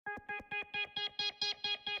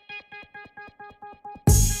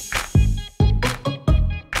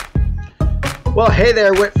Well, hey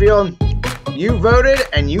there, Whitfield. You voted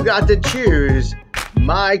and you got to choose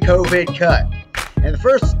my COVID cut. And the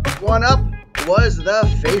first one up was the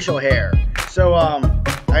facial hair. So I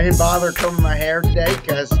didn't bother combing my hair today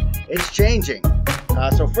because it's changing.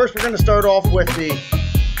 So first we're going to start off with the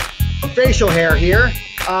facial hair here.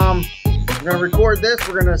 We're going to record this.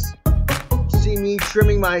 We're going to see me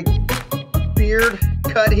trimming my beard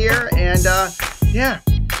cut here. And yeah,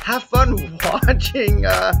 have fun watching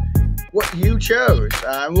what you chose.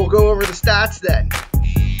 And we'll go over the stats then.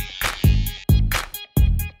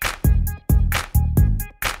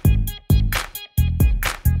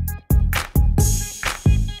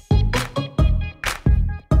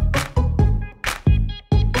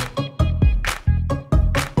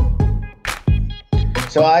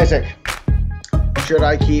 So Isaac, should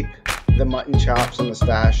I keep the mutton chops and the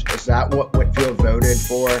stash? Is that what Whitfield voted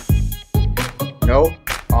for? Nope.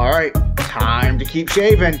 All right, time to keep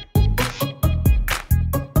shaving.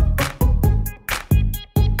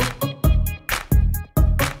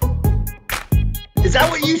 Is that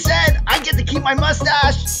what you said? I get to keep my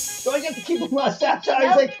mustache? Do I get to keep a mustache,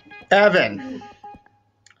 Isaac? Nope. Evan,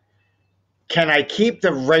 can I keep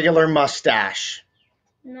the regular mustache?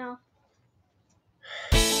 No.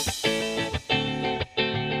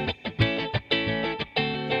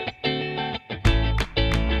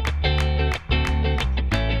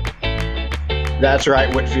 That's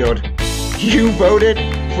right, Whitfield. You voted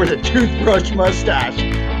for the toothbrush mustache.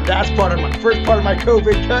 That's part of my first part of my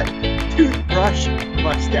COVID cut. Toothbrush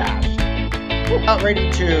mustache. About ready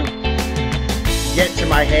to get to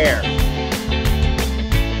my hair.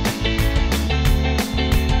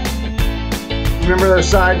 Remember those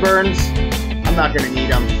sideburns? I'm not gonna need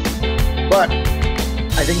them, but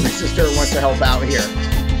I think my sister wants to help out here.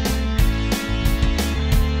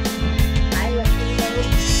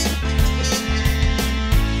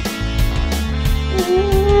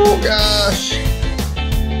 Oh gosh.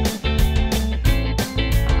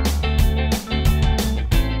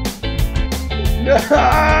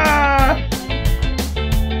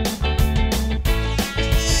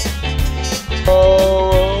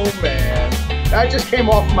 Oh man, that just came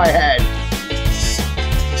off my head.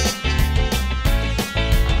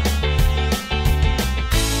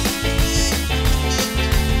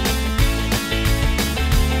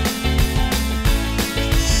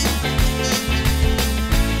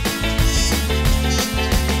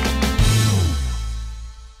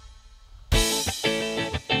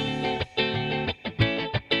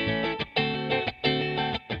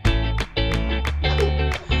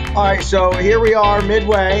 All right, so here we are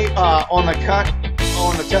midway on the cut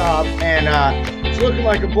on the top, and it's looking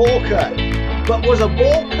like a bowl cut. But was a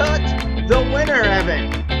bowl cut the winner,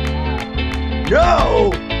 Evan?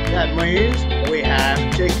 No! That means we have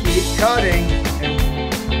to keep cutting.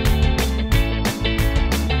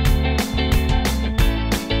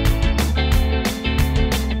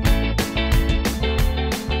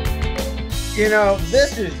 You know,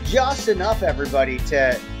 this is just enough, everybody,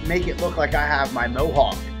 to make it look like I have my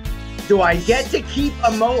mohawk. Do I get to keep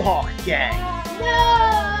a mohawk, gang?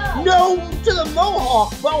 No! No to the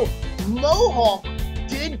mohawk. Well, mohawk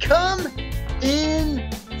did come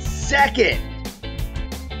in second.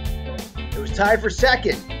 It was tied for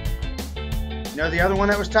second. You know the other one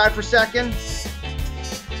that was tied for second?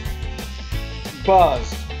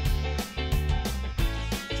 Buzzed.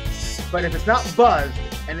 But if it's not buzzed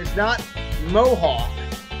and it's not mohawk,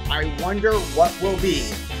 I wonder what will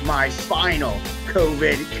be my final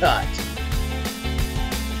COVID cut.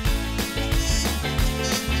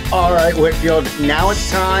 All right, Whitfield, now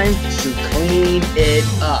it's time to clean it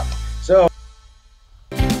up. So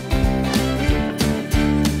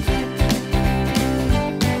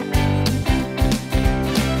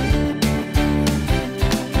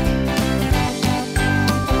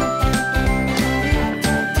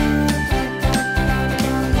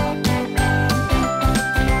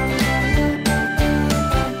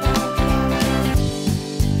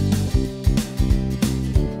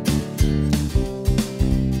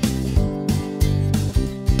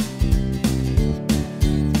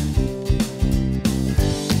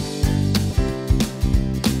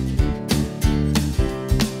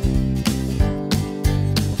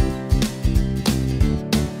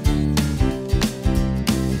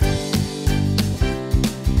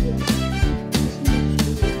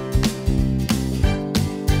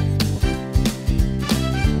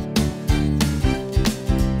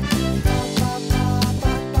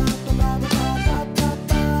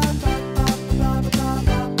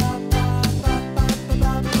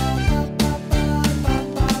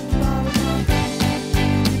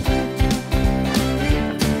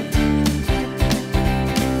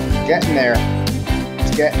getting there.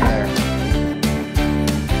 It's getting there.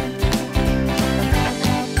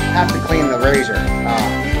 Have to clean the razor.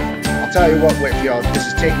 I'll tell you what, Whitfield, this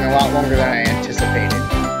is taking a lot longer than I anticipated.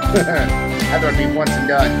 I thought it'd be once and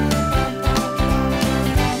done.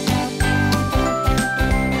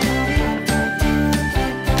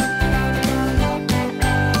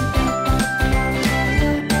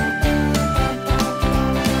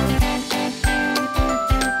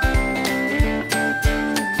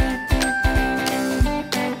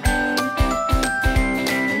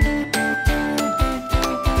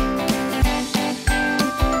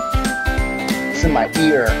 In my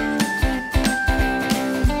ear.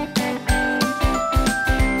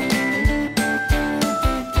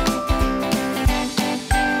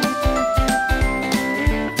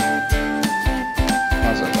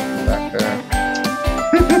 How's it looking back there?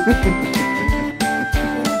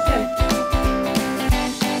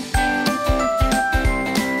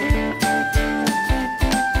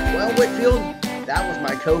 Well, Whitfield, that was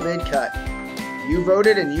my COVID cut. You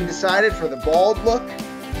voted and you decided for the bald look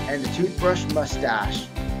and the toothbrush mustache.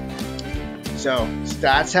 So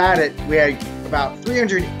Stats had it. We had about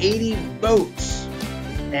 380 votes,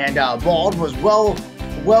 and bald was well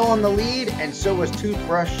on the lead, and so was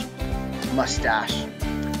toothbrush mustache.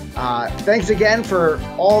 Thanks again for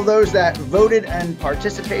all those that voted and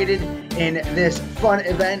participated in this fun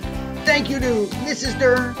event. Thank you to Mrs.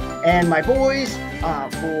 Durr and my boys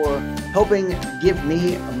for helping give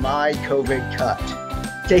me my COVID cut.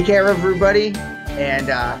 Take care, everybody, and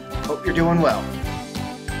hope you're doing well.